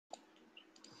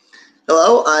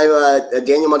Hello, I'm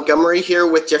Daniel Montgomery here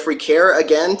with Jeffrey Kare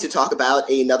again to talk about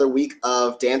another week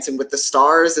of Dancing with the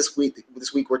Stars. This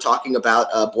week we're talking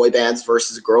about boy bands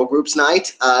versus girl groups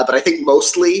night, but I think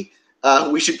mostly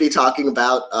we should be talking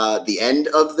about the end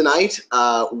of the night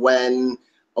when,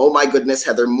 oh my goodness,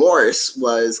 Heather Morris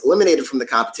was eliminated from the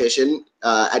competition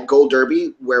at Gold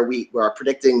Derby, where we are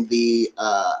predicting the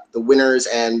winners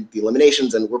and the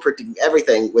eliminations, and we're predicting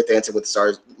everything with Dancing with the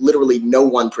Stars. Literally, no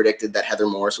one predicted that Heather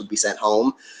Morris would be sent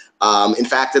home. In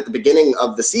fact, at the beginning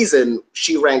of the season,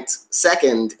 she ranked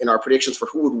second in our predictions for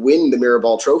who would win the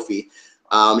Mirrorball Trophy.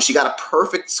 She got a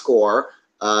perfect score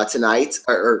tonight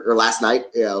or last night,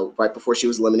 right before she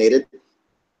was eliminated.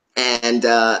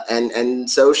 And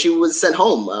so she was sent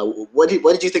home. What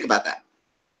did you think about that?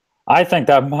 I think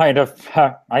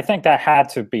that had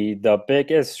to be the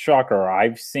biggest shocker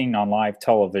I've seen on live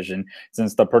television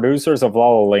since the producers of La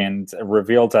La Land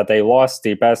revealed that they lost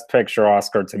the Best Picture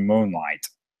Oscar to Moonlight.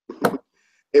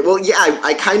 Well, yeah,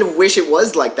 I kind of wish it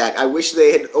was like that. I wish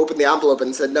they had opened the envelope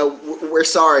and said, no, we're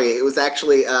sorry. It was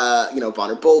actually,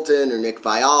 Bonner Bolton or Nick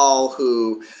Viall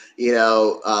who,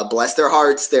 bless their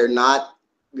hearts. They're not,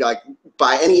 like,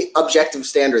 by any objective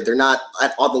standard, they're not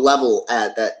on the level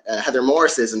that Heather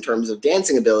Morris is in terms of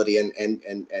dancing ability and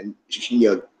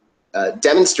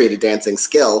demonstrated dancing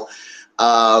skill.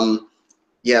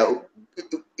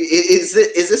 Is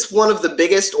this one of the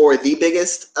biggest or the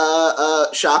biggest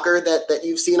shocker that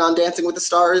you've seen on Dancing with the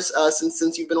Stars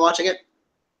since you've been watching it?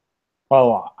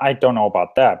 Well, I don't know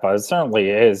about that, but it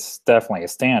certainly is definitely a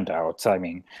standout. I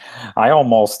mean, I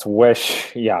almost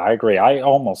wish, yeah, I agree. I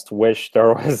almost wish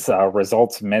there was a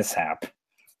results mishap.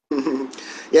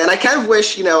 Yeah, and I kind of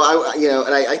wish, and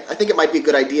I think it might be a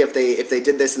good idea if they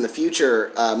did this in the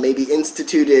future, maybe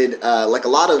instituted like a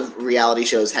lot of reality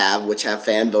shows have, which have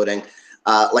fan voting,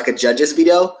 like a judges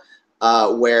veto,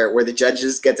 where the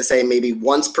judges get to say maybe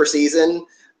once per season,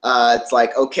 it's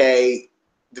like, okay,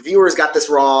 the viewers got this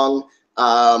wrong.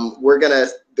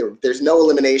 There's no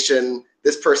elimination.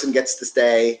 This person gets to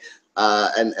stay,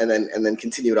 and then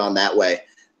continue it on that way,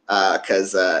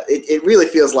 because it really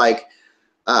feels like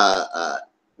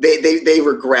they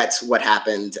regret what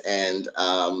happened, and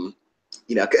and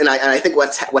I think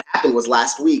what happened was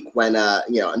last week when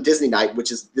on Disney Night,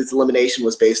 which is this elimination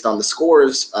was based on the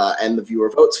scores and the viewer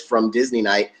votes from Disney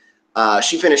Night.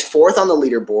 She finished fourth on the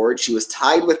leaderboard. She was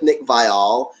tied with Nick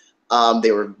Viall.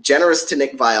 They were generous to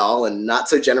Nick Viall and not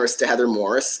so generous to Heather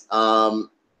Morris. And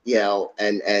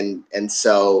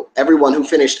so everyone who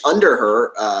finished under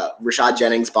her, Rashad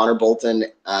Jennings, Bonner Bolton,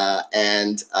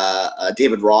 and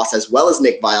David Ross, as well as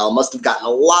Nick Viall, must have gotten a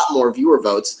lot more viewer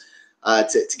votes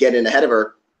to get in ahead of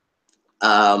her.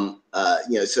 So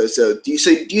do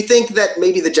you think that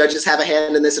maybe the judges have a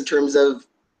hand in this in terms of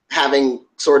having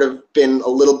sort of been a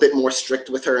little bit more strict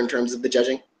with her in terms of the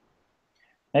judging?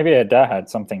 Maybe that had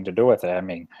something to do with it. I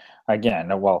mean,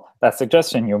 again, well, that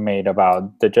suggestion you made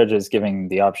about the judges giving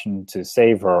the option to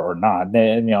save her or not,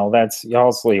 that's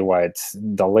also what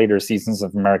the later seasons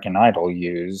of American Idol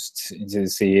used to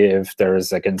see if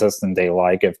there's a contestant they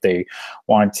like, if they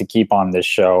want to keep on the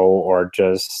show or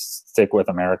just stick with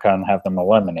America and have them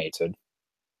eliminated.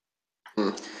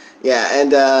 Yeah,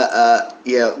 and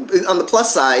on the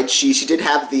plus side, she did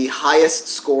have the highest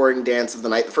scoring dance of the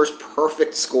night, the first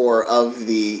perfect score of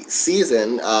the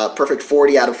season, perfect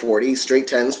 40 out of 40, straight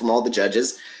tens from all the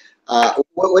judges.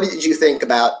 What did you think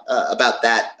about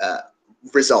that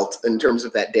result in terms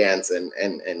of that dance and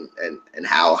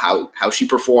how she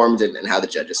performed and how the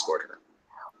judges scored her?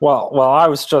 Well, I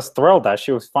was just thrilled that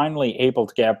she was finally able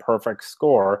to get a perfect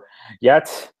score,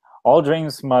 yet all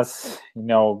dreams must,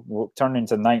 turn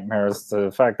into nightmares to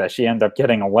the fact that she ended up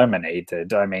getting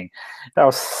eliminated. I mean, that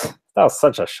was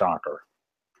such a shocker.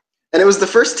 And it was the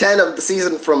first 10 of the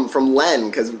season from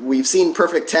Len, because we've seen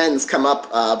perfect 10s come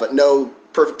up, but no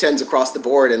perfect 10s across the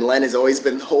board, and Len has always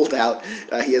been the holdout.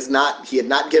 He had not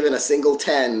given a single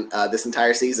 10 this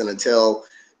entire season until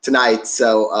tonight.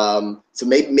 So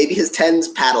maybe his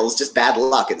 10s paddles just bad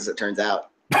luck, as it turns out.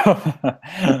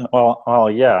 well,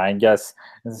 yeah, I guess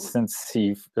since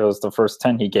it was the first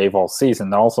 10 he gave all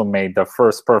season, also made the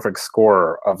first perfect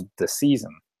score of the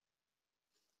season.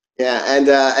 Yeah, and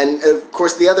of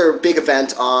course the other big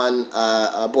event on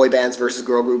boy bands versus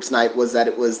girl groups night was that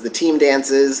it was the team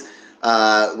dances.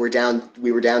 We were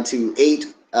down to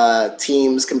 8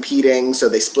 teams competing, so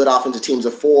they split off into teams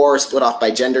of 4, split off by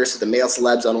gender. So the male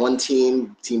celebs on one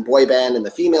team boy band, and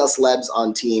the female celebs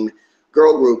on team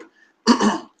girl group.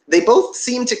 They both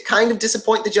seem to kind of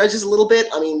disappoint the judges a little bit.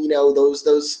 I mean,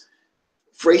 those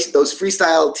those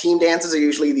freestyle team dances are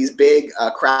usually these big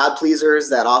crowd pleasers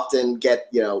that often get,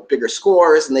 you know, bigger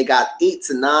scores, and they got 8s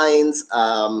and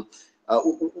 9s.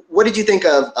 What did you think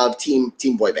of Team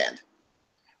Boy Band?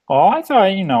 Well, I thought,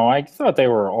 I thought they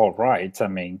were all right. I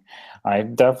mean, I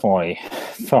definitely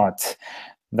thought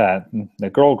that the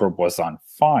girl group was on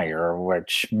fire,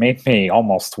 which made me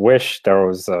almost wish there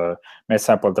was a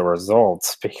mishap with the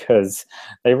results because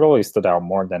they really stood out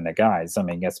more than the guys. I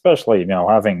mean, especially,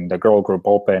 having the girl group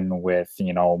open with,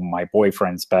 My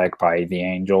Boyfriend's Back by the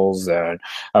Angels.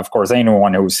 Of course,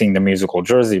 anyone who's seen the musical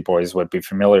Jersey Boys would be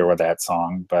familiar with that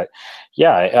song. But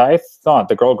yeah, I thought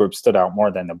the girl group stood out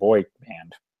more than the boy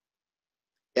band.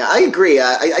 Yeah, I agree.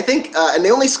 I think, and they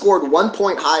only scored 1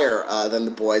 point higher than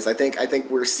the boys. I think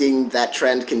we're seeing that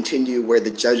trend continue, where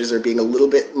the judges are being a little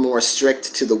bit more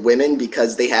strict to the women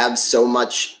because they have so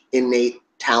much innate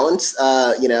talent.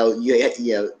 You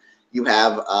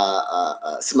have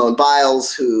Simone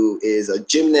Biles, who is a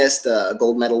gymnast, a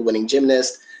gold medal winning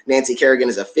gymnast. Nancy Kerrigan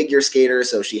is a figure skater,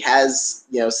 so she has,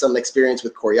 some experience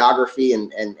with choreography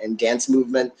and dance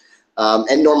movement.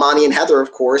 And Normani and Heather,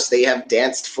 of course, they have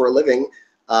danced for a living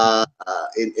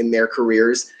in their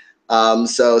careers.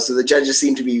 So the judges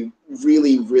seem to be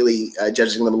really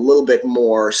judging them a little bit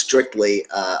more strictly,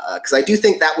 because I do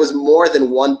think that was more than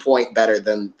 1 point better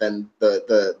than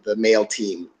the male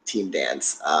team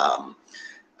dance.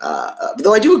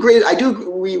 Though I do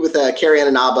agree with Kare and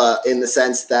Inaba in the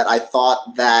sense that I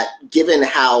thought that given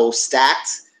how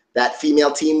stacked that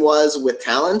female team was with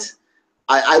talent,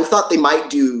 I thought they might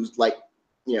do like,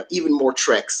 even more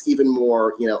tricks, even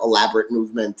more, elaborate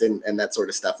movement and that sort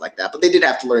of stuff like that. But they did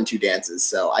have to learn 2 dances,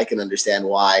 so I can understand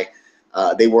why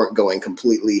they weren't going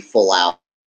completely full out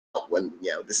when,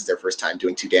 this is their first time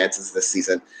doing 2 dances this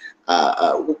season.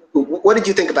 What did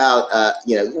you think about,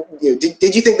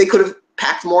 did you think they could have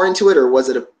packed more into it, or was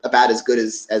it about as good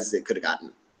as it could have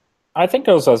gotten? I think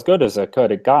it was as good as it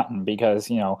could have gotten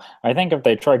because, I think if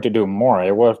they tried to do more,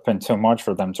 it would have been too much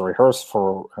for them to rehearse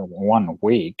for 1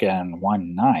 week and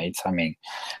one night. I mean,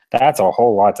 that's a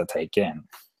whole lot to take in.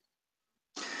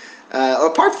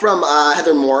 Apart from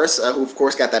Heather Morris, who of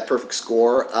course got that perfect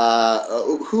score,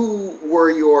 who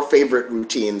were your favorite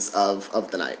routines of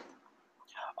the night?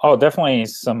 Oh, definitely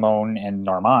Simone and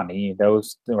Normani.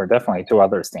 Those were definitely two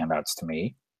other standouts to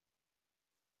me.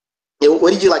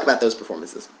 What did you like about those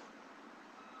performances?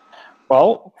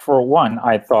 Well, for one,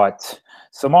 I thought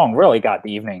Simone really got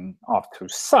the evening off to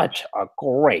such a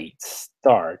great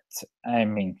start.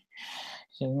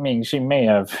 She may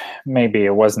have, maybe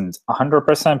it wasn't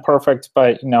 100% perfect,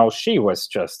 but she was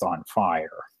just on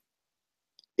fire.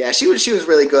 Yeah, she was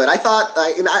really good. I thought,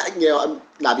 I'm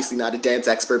obviously not a dance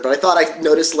expert, but I thought I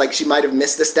noticed like she might have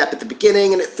missed a step at the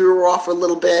beginning and it threw her off a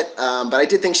little bit. But I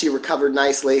did think she recovered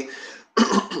nicely.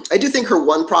 I do think her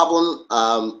one problem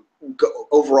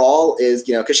overall is,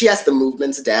 because she has the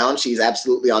movements down. She's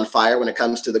absolutely on fire when it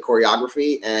comes to the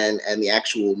choreography and the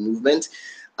actual movement.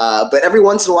 But every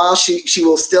once in a while, she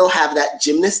will still have that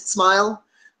gymnast smile,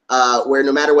 where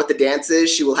no matter what the dance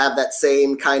is, she will have that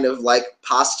same kind of like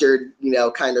postured,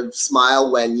 kind of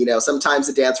smile when, sometimes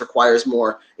the dance requires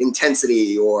more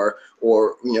intensity or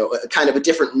kind of a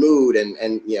different mood.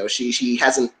 And she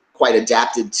hasn't quite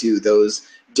adapted to those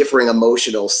differing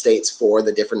emotional states for the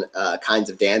different kinds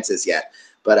of dances yet.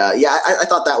 But yeah, I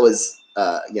thought that was,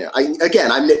 I'm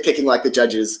nitpicking like the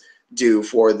judges do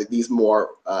for these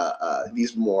more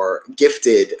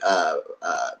gifted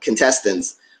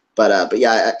contestants. But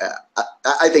yeah,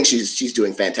 I think she's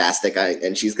doing fantastic,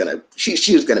 and she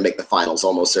was gonna make the finals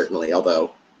almost certainly.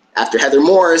 Although after Heather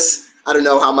Morris, I don't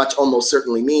know how much almost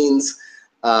certainly means,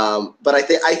 but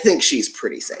I think she's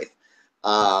pretty safe.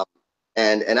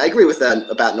 And I agree with them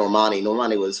about Normani.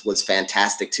 Normani was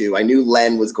fantastic too. I knew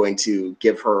Len was going to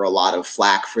give her a lot of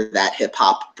flack for that hip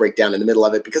hop breakdown in the middle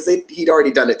of it because he'd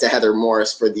already done it to Heather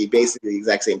Morris for basically the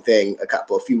exact same thing a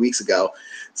few weeks ago.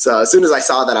 So as soon as I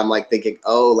saw that, I'm like thinking,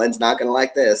 oh, Len's not gonna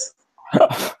like this.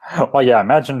 Well, yeah,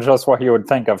 imagine just what you would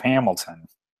think of Hamilton.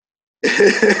 And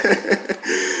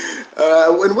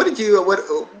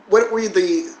what were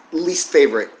the least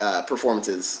favorite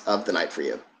performances of the night for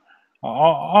you?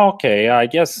 Okay, I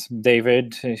guess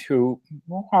David, who,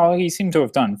 well, he seemed to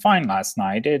have done fine last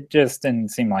night. It just didn't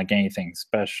seem like anything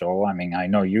special. I mean, I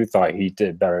know you thought he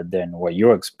did better than what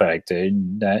you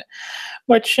expected,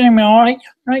 which, I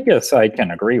guess I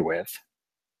can agree with.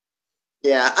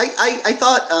 Yeah, I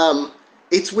thought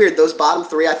it's weird those bottom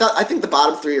three. I think the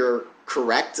bottom three are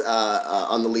correct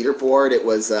on the leaderboard. It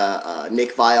was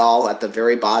Nick Viall at the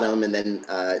very bottom, and then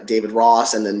David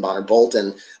Ross, and then Bonner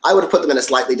Bolton. I would have put them in a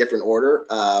slightly different order.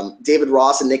 David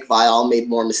Ross and Nick Viall made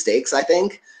more mistakes, I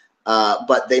think.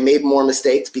 but they made more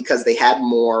mistakes because they had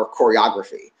more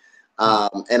choreography.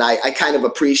 And I kind of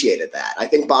appreciated that. I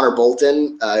think Bonner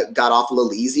Bolton got off a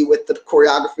little easy with the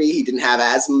choreography. He didn't have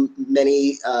as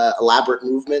many elaborate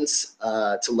movements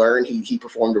to learn. He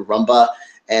performed a rumba,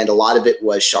 and a lot of it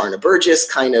was Sharna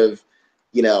Burgess kind of,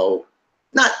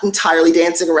 not entirely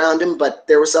dancing around him, but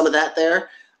there was some of that there.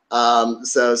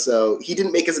 So he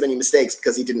didn't make as many mistakes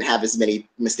because he didn't have as many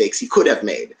mistakes he could have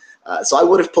made. So I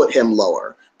would have put him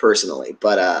lower personally,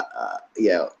 but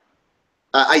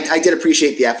I did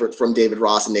appreciate the effort from David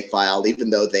Ross and Nick Viall, even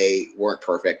though they weren't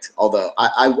perfect. Although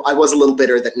I was a little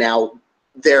bitter that now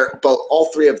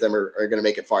all three of them are going to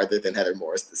make it farther than Heather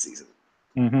Morris this season.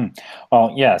 Mm-hmm.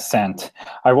 Well, yes, and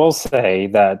I will say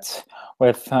that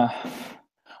with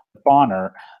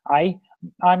Bonner,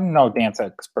 I'm no dance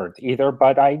expert either,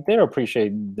 but I did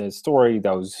appreciate the story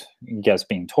that was, I guess,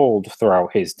 being told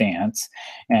throughout his dance.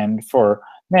 And for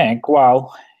Nick,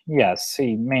 while yes,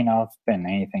 he may not have been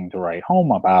anything to write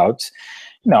home about,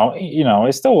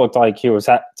 it still looked like he was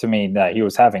to me that he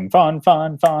was having fun.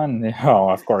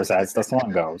 Of course, as the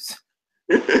song goes.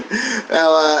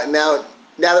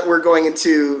 Now that we're going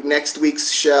into next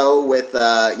week's show with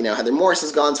Heather Morris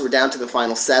is gone, so we're down to the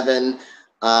final 7,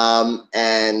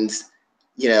 and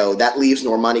that leaves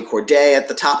Normani Corday at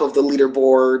the top of the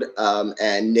leaderboard,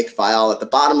 and Nick Viall at the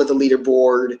bottom of the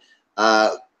leaderboard.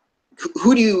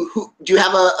 Do you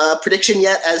have a prediction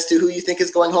yet as to who you think is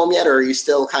going home yet, or are you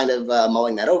still kind of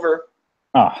mulling that over?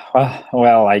 Oh,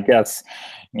 well, I guess,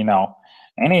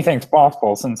 anything's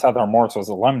possible since Heather Morris was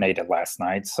eliminated last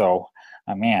night. So,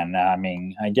 man,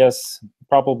 I guess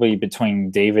probably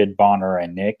between David, Bonner,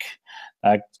 and Nick,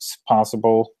 that's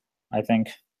possible, I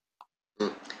think.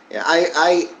 Yeah,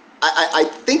 I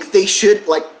think they should,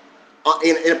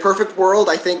 in a perfect world,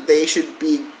 I think they should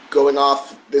be going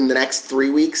off in the next 3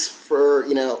 weeks for,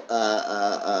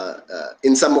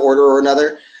 in some order or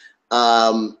another.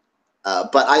 But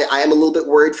I am a little bit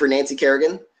worried for Nancy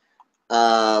Kerrigan.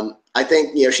 I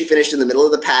think, she finished in the middle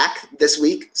of the pack this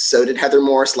week. So did Heather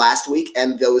Morris last week.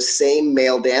 And those same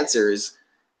male dancers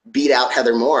beat out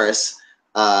Heather Morris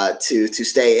to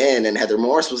stay in, and Heather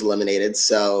Morris was eliminated.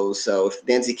 So if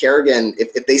Nancy Kerrigan,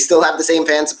 if they still have the same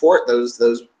fan support, those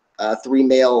 3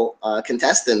 male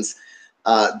contestants,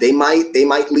 they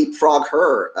might leapfrog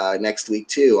her next week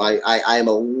too. I am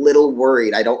a little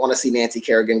worried. I don't want to see Nancy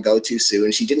Kerrigan go too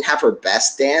soon. She didn't have her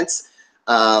best dance,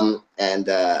 and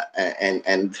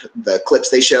the clips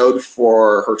they showed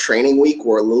for her training week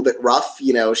were a little bit rough.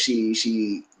 They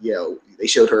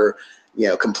showed her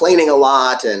complaining a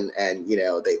lot, and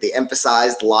they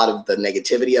emphasized a lot of the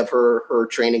negativity of her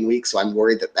training week. So I'm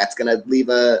worried that that's going to leave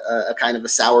a kind of a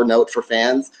sour note for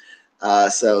fans.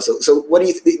 So what do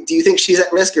you think she's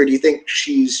at risk, or do you think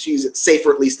she's safe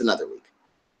for at least another week?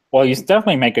 Well, you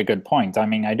definitely make a good point.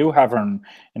 I do have her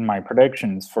in my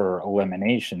predictions for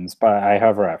eliminations, but I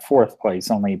have her at 4th place,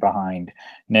 only behind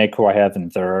Nick, who I have in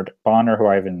 3rd, Bonner, who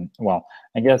I have in, well,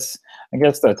 I guess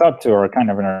the top 2 are kind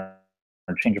of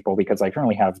interchangeable because I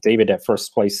currently have David at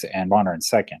 1st place and Bonner in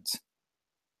 2nd.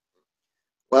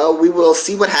 Well, we will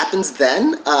see what happens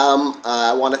then.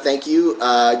 I want to thank you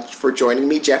for joining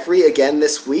me, Jeffrey, again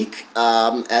this week,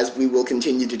 as we will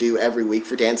continue to do every week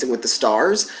for Dancing with the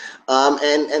Stars.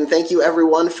 And thank you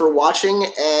everyone for watching.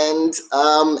 And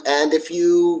if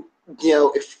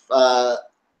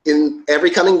in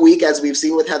every coming week, as we've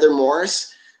seen with Heather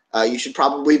Morris, you should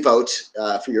probably vote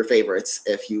for your favorites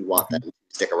if you want them to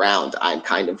stick around. I'm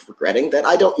kind of regretting that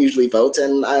I don't usually vote,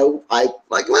 and well,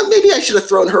 maybe I should have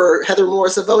thrown Heather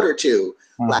Morris a vote or two.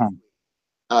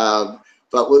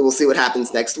 But we will see what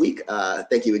happens next week.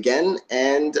 Thank you again,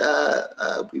 and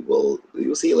we will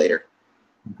see you later.